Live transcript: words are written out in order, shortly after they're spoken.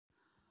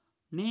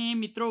ને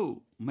મિત્રો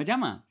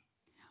મજામાં?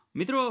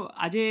 મિત્રો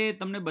આજે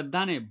તમને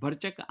બધાને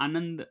ભરચક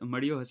આનંદ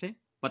મળ્યો હશે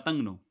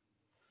પતંગનો.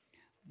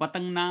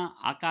 પતંગના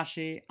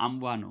આકાશે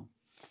આંબવાનો.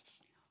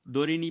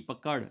 દોરીની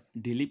પકડ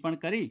ઢીલી પણ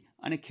કરી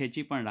અને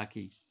ખેંચી પણ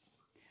રાખી.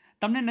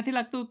 તમને નથી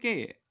લાગતું કે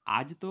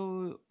આજ તો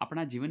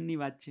આપણા જીવનની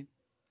વાત છે?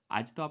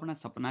 આજ તો આપણા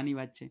સપનાની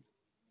વાત છે?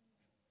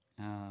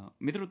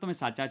 મિત્રો તમે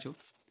સાચા છો.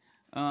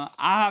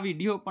 આ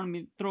વિડીયો પણ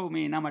મિત્રો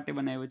મેં એના માટે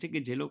બનાવ્યો છે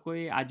કે જે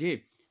લોકોએ આજે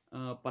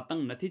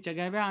પતંગ નથી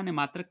ચગાવ્યા અને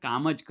માત્ર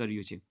કામ જ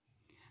કર્યું છે.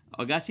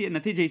 અગાસીએ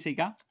નથી જઈ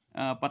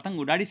શક્યા,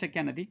 પતંગ ઉડાડી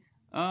શક્યા નથી,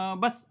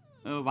 બસ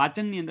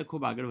વાંચનની અંદર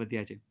ખૂબ આગળ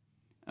વધ્યા છે.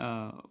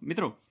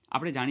 મિત્રો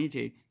આપણે જાણીએ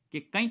છીએ કે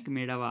કંઈક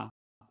મેળવવા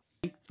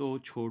કંઈક તો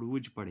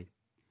છોડવું જ પડે.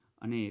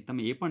 અને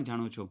તમે એ પણ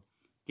જાણો છો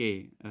કે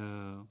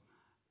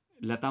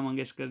લતા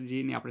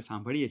મંગેશકરજીને આપણે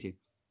સાંભળીએ છીએ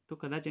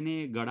તો કદાચ એને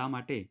ગળા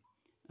માટે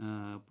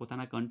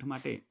પોતાના કંઠ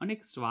માટે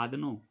અનેક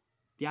સ્વાદનો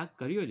ત્યાગ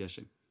કર્યો જ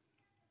હશે.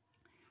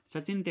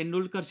 સચિન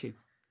તેંડુલકર છે,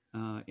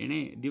 એણે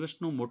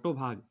દિવસનો મોટો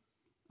ભાગ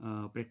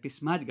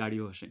પ્રેક્ટિસમાં જ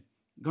ગાળ્યો હશે.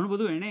 ઘણું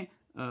બધું એણે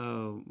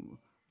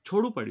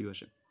છોડવું પડ્યું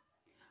હશે.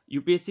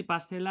 યુપીએસસી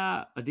પાસ થયેલા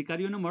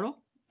અધિકારીઓને મળો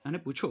અને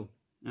પૂછો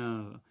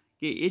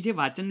કે એ જે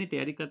વાંચનની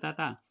તૈયારી કરતા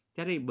હતા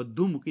ત્યારે એ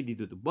બધું મૂકી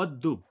દીધું હતું,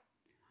 બધું.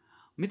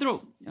 મિત્રો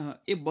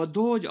એ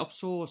બધો જ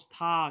અફસોસ,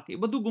 થાક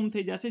એ બધું ગુમ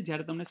થઈ જશે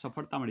જ્યારે તમને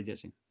સફળતા મળી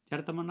જશે,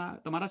 જ્યારે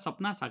તમારા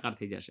સપના સાકાર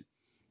થઈ જશે.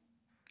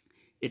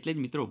 એટલે જ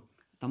મિત્રો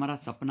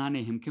તમારા સપનાને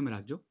હેમખેમ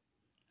રાખજો.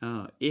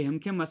 એ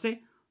હેમખેમ હશે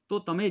તો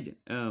તમે જ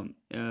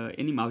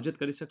એની માવજત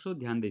કરી શકશો,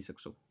 ધ્યાન દઈ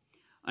શકશો.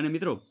 અને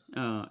મિત્રો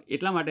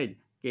એટલા માટે જ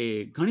કે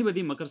ઘણી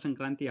બધી મકર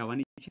સંક્રાંતિ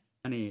આવવાની છે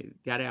અને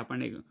ત્યારે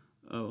આપણને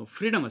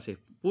ફ્રીડમ હશે,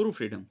 પૂરું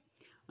ફ્રીડમ.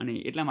 અને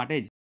એટલા માટે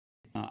જ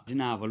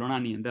આજના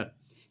વલોણાની અંદર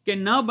કે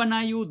ન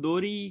બનાયું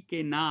દોરી કે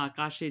ના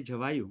આકાશે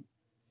જવાયું,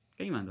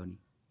 કંઈ વાંધો નહીં.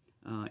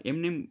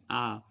 એમને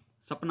આ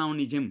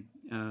સપનાઓની જેમ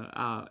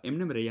આ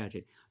એમને રહ્યા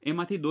છે.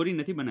 એમાંથી દોરી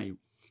નથી બનાવ્યું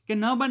કે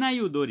ન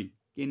બનાયું દોરી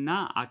કે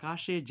ના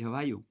આકાશે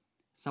જવાયું,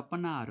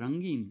 સપના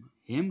રંગીન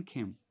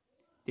હેમખેમ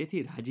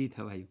તેથી રાજી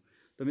થવાયું.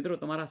 તો મિત્રો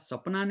તમારા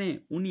સપનાને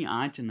ઊની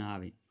આંચ ન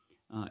આવે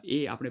એ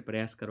આપણે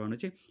પ્રયાસ કરવાનો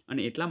છે.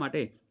 અને એટલા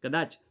માટે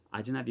કદાચ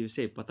આજના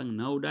દિવસે પતંગ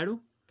ન ઉડાડું,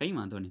 કંઈ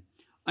વાંધો નહીં.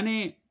 અને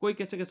કોઈ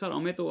કહેશે કે સર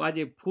અમે તો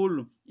આજે ફૂલ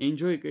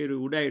એન્જોય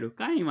કર્યું, ઉડાડ્યું,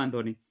 કાંઈ વાંધો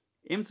નહીં.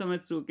 એમ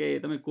સમજશું કે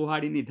તમે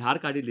કુહાડીની ધાર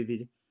કાઢી લીધી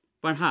છે.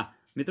 પણ હા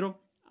મિત્રો,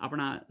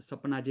 આપણા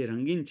સપના જે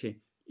રંગીન છે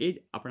એ જ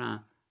આપણા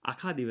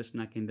આખા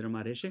દિવસના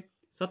કેન્દ્રમાં રહેશે,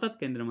 સતત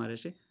કેન્દ્રમાં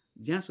રહેશે,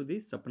 જ્યાં સુધી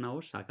સપનાઓ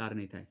સાકાર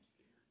નહીં થાય.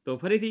 તો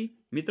ફરીથી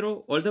મિત્રો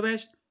ઓલ ધ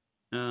બેસ્ટ.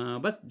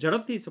 બસ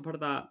ઝડપથી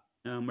સફળતા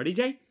મળી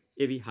જાય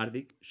એવી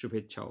હાર્દિક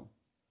શુભેચ્છાઓ.